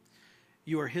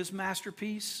 You are his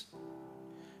masterpiece.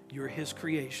 You are his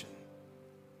creation.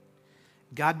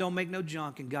 God don't make no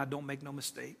junk, and God don't make no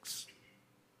mistakes.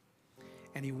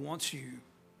 And he wants you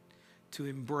to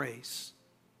embrace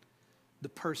the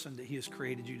person that he has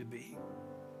created you to be.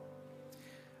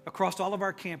 Across all of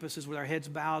our campuses, with our heads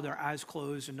bowed, our eyes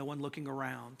closed, and no one looking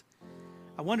around,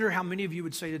 I wonder how many of you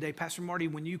would say today, Pastor Marty,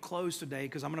 when you close today,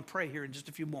 because I'm going to pray here in just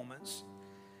a few moments,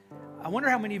 I wonder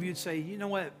how many of you would say, you know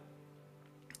what,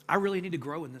 I really need to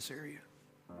grow in this area.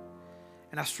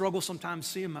 And I struggle sometimes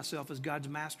seeing myself as God's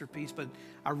masterpiece, but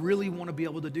I really want to be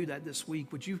able to do that this week.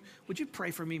 Would you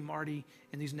pray for me, Marty,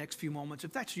 in these next few moments?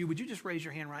 If that's you, would you just raise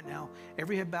your hand right now?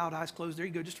 Every head bowed, eyes closed. There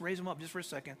you go. Just raise them up just for a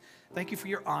second. Thank you for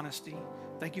your honesty.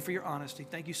 Thank you for your honesty.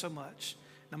 Thank you so much.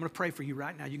 And I'm going to pray for you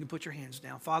right now. You can put your hands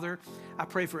down. Father, I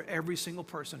pray for every single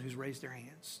person who's raised their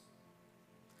hands.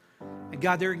 And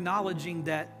God, they're acknowledging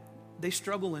that they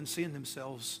struggle in seeing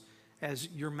themselves as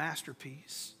your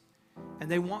masterpiece.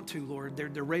 And they want to, Lord.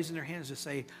 They're raising their hands to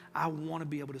say, I want to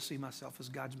be able to see myself as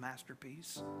God's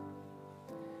masterpiece.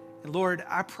 And Lord,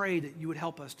 I pray that you would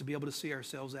help us to be able to see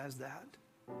ourselves as that.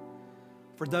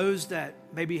 For those that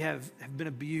maybe have been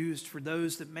abused, for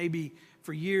those that maybe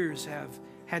for years have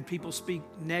had people speak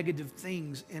negative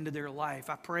things into their life,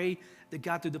 I pray that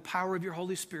God, through the power of your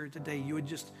Holy Spirit today, you would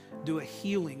just do a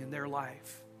healing in their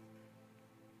life.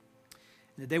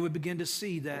 And that they would begin to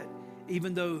see that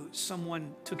even though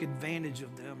someone took advantage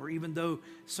of them, or even though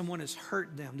someone has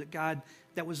hurt them, that God,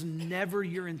 that was never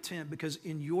your intent, because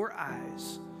in your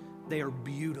eyes, they are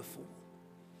beautiful.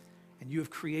 And you have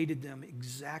created them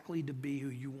exactly to be who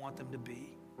you want them to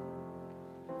be.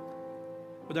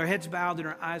 With our heads bowed and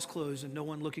our eyes closed and no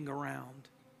one looking around,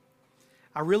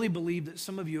 I really believe that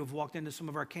some of you have walked into some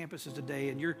of our campuses today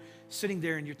and you're sitting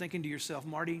there and you're thinking to yourself,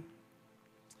 Marty,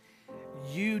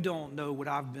 you don't know what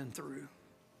I've been through.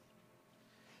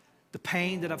 The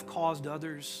pain that I've caused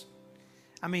others.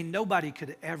 I mean, nobody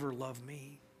could ever love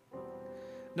me.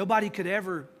 Nobody could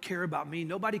ever care about me.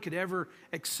 Nobody could ever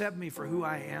accept me for who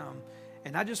I am.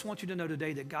 And I just want you to know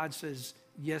today that God says,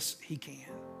 yes, he can.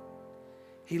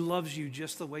 He loves you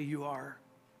just the way you are.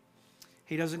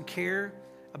 He doesn't care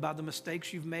about the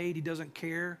mistakes you've made. He doesn't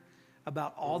care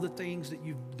about all the things that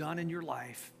you've done in your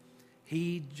life.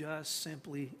 He just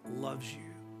simply loves you.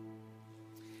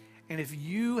 And if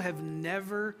you have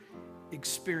never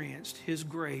experienced his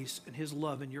grace and his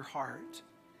love in your heart,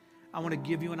 I want to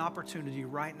give you an opportunity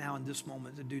right now in this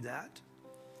moment to do that.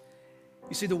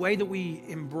 You see, the way that we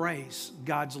embrace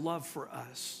God's love for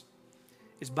us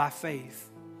is by faith.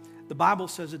 The Bible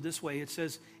says it this way. It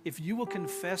says, if you will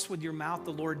confess with your mouth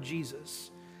the Lord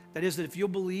Jesus, that is, that if you'll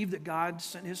believe that God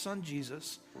sent his son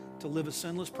Jesus to live a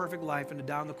sinless, perfect life and to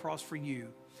die on the cross for you,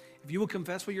 if you will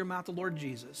confess with your mouth the Lord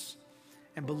Jesus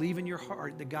and believe in your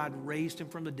heart that God raised him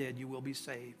from the dead, you will be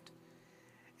saved.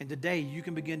 And today you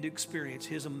can begin to experience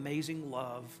his amazing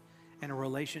love and a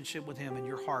relationship with him in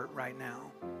your heart right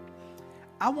now.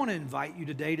 I want to invite you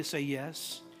today to say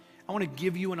yes. I want to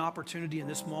give you an opportunity in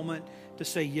this moment to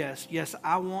say yes. Yes,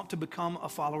 I want to become a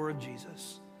follower of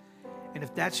Jesus. And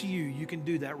if that's you, you can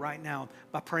do that right now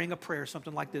by praying a prayer,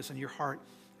 something like this in your heart,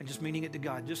 and just meaning it to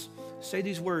God. Just say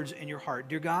these words in your heart.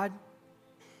 Dear God,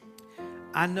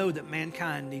 I know that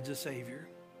mankind needs a Savior.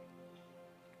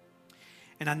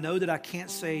 And I know that I can't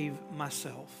save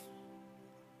myself.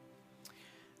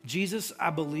 Jesus, I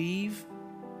believe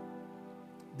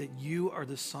that you are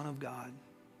the Son of God.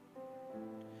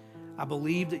 I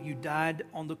believe that you died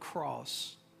on the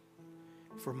cross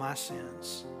for my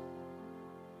sins.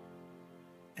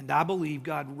 And I believe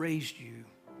God raised you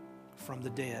from the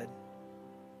dead.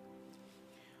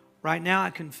 Right now, I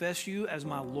confess you as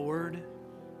my Lord,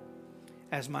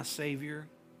 as my Savior,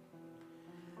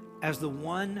 as the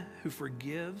one who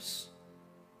forgives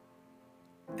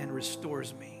and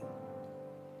restores me.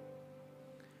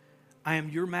 I am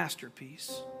your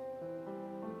masterpiece.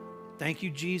 Thank you,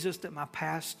 Jesus, that my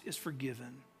past is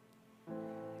forgiven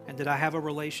and that I have a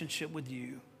relationship with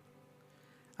you.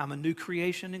 I'm a new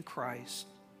creation in Christ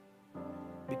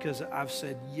because I've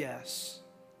said yes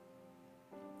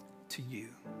to you.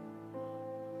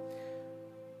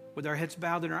 With our heads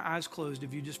bowed and our eyes closed,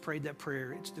 if you just prayed that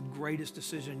prayer, it's the greatest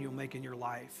decision you'll make in your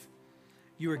life.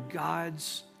 You are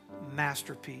God's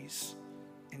masterpiece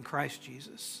in Christ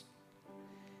Jesus.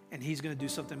 And he's going to do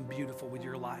something beautiful with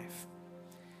your life.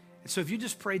 And so if you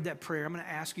just prayed that prayer, I'm going to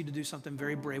ask you to do something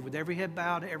very brave. With every head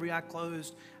bowed, every eye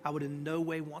closed, I would in no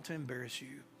way want to embarrass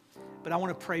you. But I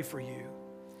want to pray for you.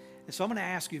 And so I'm going to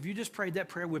ask you, if you just prayed that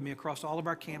prayer with me across all of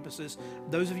our campuses,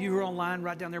 those of you who are online,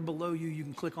 right down there below you, you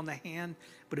can click on the hand.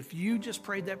 But if you just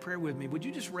prayed that prayer with me, would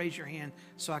you just raise your hand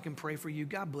so I can pray for you?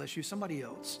 God bless you. Somebody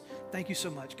else. Thank you so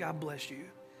much. God bless you.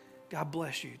 God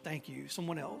bless you. Thank you.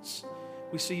 Someone else.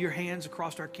 We see your hands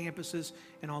across our campuses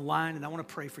and online, and I want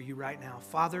to pray for you right now.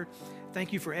 Father,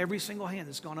 thank you for every single hand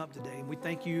that's gone up today, and we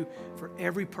thank you for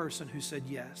every person who said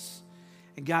yes.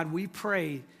 And God, we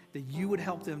pray that you would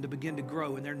help them to begin to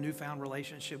grow in their newfound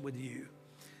relationship with you.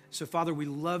 So, Father, we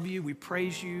love you. We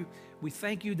praise you. We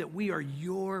thank you that we are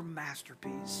your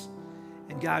masterpiece.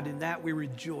 And God, in that we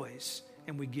rejoice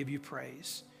and we give you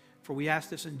praise. For we ask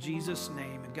this in Jesus'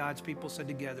 name, and God's people said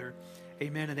together,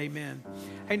 amen and amen.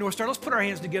 Hey, Northstar, let's put our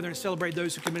hands together and celebrate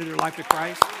those who committed their life to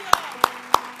Christ.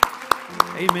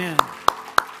 Amen.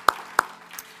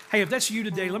 Hey, if that's you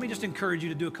today, let me just encourage you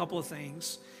to do a couple of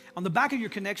things. On the back of your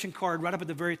connection card, right up at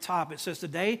the very top, it says,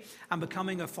 today I'm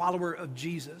becoming a follower of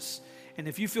Jesus. And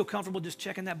if you feel comfortable just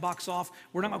checking that box off,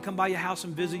 we're not going to come by your house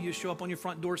and visit you, show up on your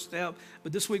front doorstep.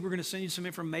 But this week we're going to send you some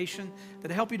information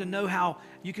that'll help you to know how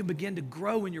you can begin to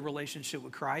grow in your relationship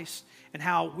with Christ and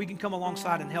how we can come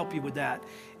alongside and help you with that.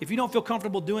 If you don't feel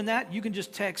comfortable doing that, you can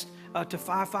just text to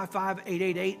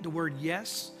 555-888 the word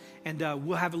yes. And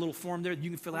we'll have a little form there that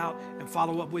you can fill out and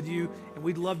follow up with you. And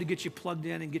we'd love to get you plugged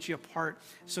in and get you a part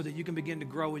so that you can begin to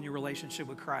grow in your relationship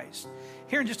with Christ.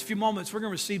 Here in just a few moments, we're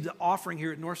going to receive the offering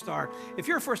here at Northstar. If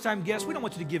you're a first-time guest, we don't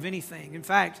want you to give anything. In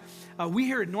fact, we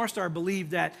here at Northstar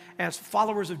believe that as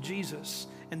followers of Jesus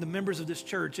and the members of this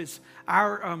church, it's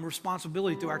our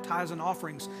responsibility through our tithes and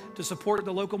offerings to support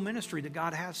the local ministry that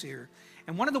God has here.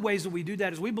 And one of the ways that we do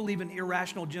that is we believe in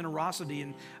irrational generosity.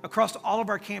 And across all of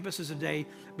our campuses today,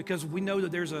 because we know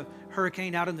that there's a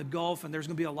hurricane out in the Gulf and there's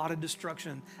going to be a lot of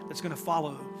destruction that's going to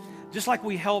follow. Just like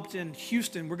we helped in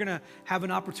Houston, we're going to have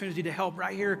an opportunity to help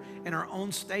right here in our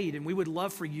own state. And we would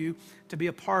love for you to be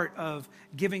a part of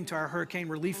giving to our Hurricane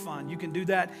Relief Fund. You can do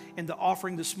that in the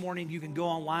offering this morning. You can go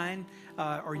online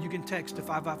or you can text to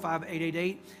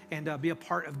 555-888 and be a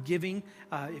part of giving.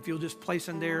 If you'll just place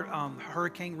in there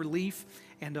hurricane relief,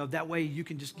 and that way you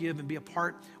can just give and be a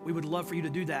part. We would love for you to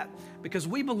do that because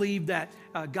we believe that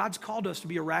God's called us to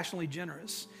be irrationally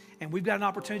generous. And we've got an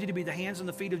opportunity to be the hands and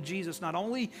the feet of Jesus, not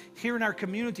only here in our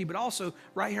community, but also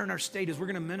right here in our state as we're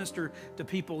going to minister to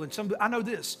people. And I know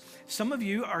this, some of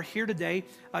you are here today,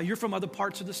 you're from other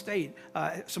parts of the state.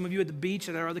 Some of you at the beach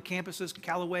at our other campuses,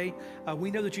 Callaway. We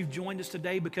know that you've joined us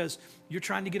today because you're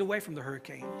trying to get away from the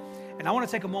hurricane. And I want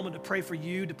to take a moment to pray for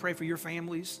you, to pray for your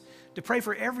families, to pray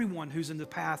for everyone who's in the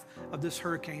path of this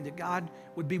hurricane, that God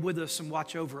would be with us and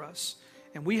watch over us.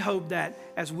 And we hope that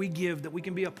as we give, that we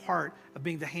can be a part of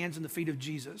being the hands and the feet of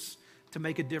Jesus to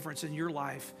make a difference in your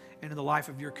life and in the life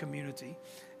of your community.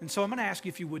 And so I'm going to ask you,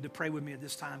 if you would, to pray with me at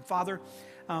this time. Father,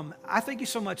 I thank you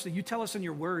so much that you tell us in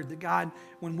your word that, God,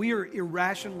 when we are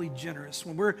irrationally generous,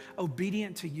 when we're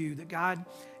obedient to you, that, God,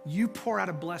 you pour out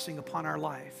a blessing upon our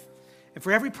life. And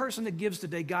for every person that gives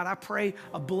today, God, I pray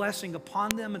a blessing upon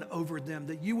them and over them,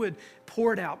 that you would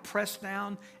pour it out, pressed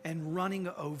down and running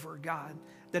over, God.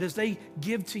 That as they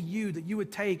give to you, that you would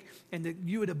take and that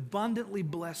you would abundantly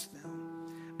bless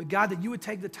them. But God, that you would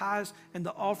take the tithes and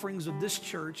the offerings of this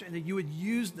church and that you would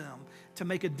use them to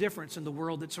make a difference in the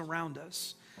world that's around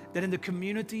us. That in the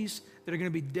communities that are going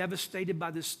to be devastated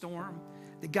by this storm,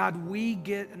 that God, we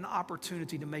get an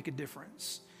opportunity to make a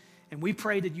difference. And we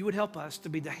pray that you would help us to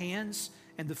be the hands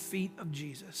and the feet of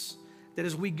Jesus. That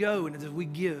as we go and as we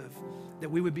give, that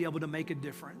we would be able to make a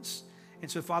difference. And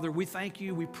so, Father, we thank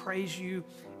you, we praise you,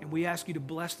 and we ask you to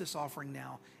bless this offering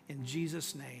now. In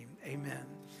Jesus' name, amen.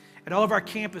 At all of our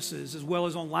campuses, as well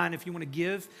as online, if you want to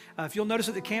give. If you'll notice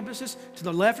at the campuses, to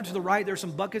the left or to the right, there's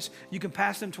some buckets. You can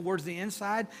pass them towards the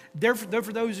inside. There for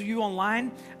those of you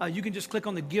online, you can just click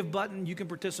on the give button. You can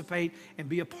participate and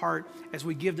be a part as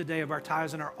we give today of our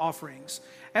tithes and our offerings.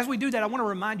 As we do that, I want to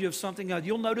remind you of something.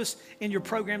 You'll notice in your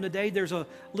program today, there's a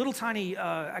little tiny,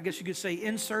 I guess you could say,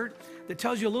 insert that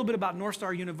tells you a little bit about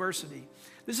Northstar University.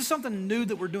 This is something new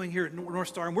that we're doing here at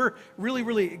Northstar, and we're really,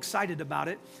 really excited about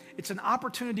it. It's an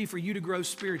opportunity for you to grow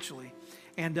spiritually.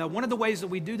 And one of the ways that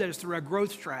we do that is through our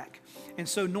growth track. And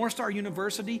so Northstar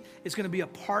University is going to be a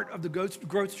part of the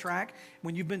growth track.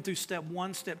 When you've been through step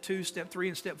 1, step 2, step 3,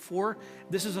 and step 4,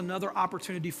 this is another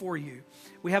opportunity for you.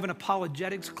 We have an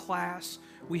apologetics class.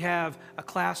 We have a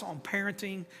class on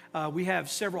parenting. We have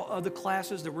several other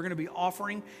classes that we're going to be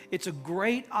offering. It's a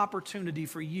great opportunity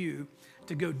for you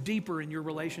to go deeper in your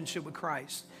relationship with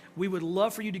Christ. We would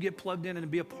love for you to get plugged in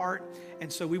and be a part,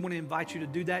 and so we want to invite you to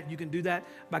do that. You can do that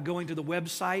by going to the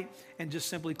website and just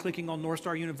simply clicking on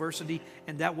Northstar University,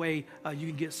 and that way you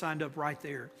can get signed up right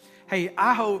there. Hey,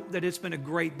 I hope that it's been a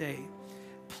great day.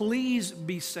 Please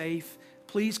be safe.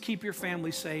 Please keep your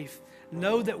family safe.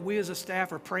 Know that we as a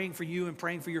staff are praying for you and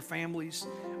praying for your families.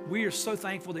 We are so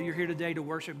thankful that you're here today to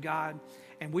worship God,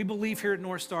 and we believe here at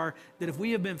Northstar that if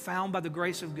we have been found by the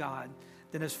grace of God,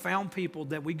 then as found people,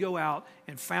 that we go out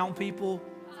and found people.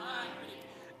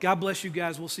 God bless you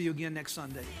guys. We'll see you again next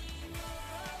Sunday.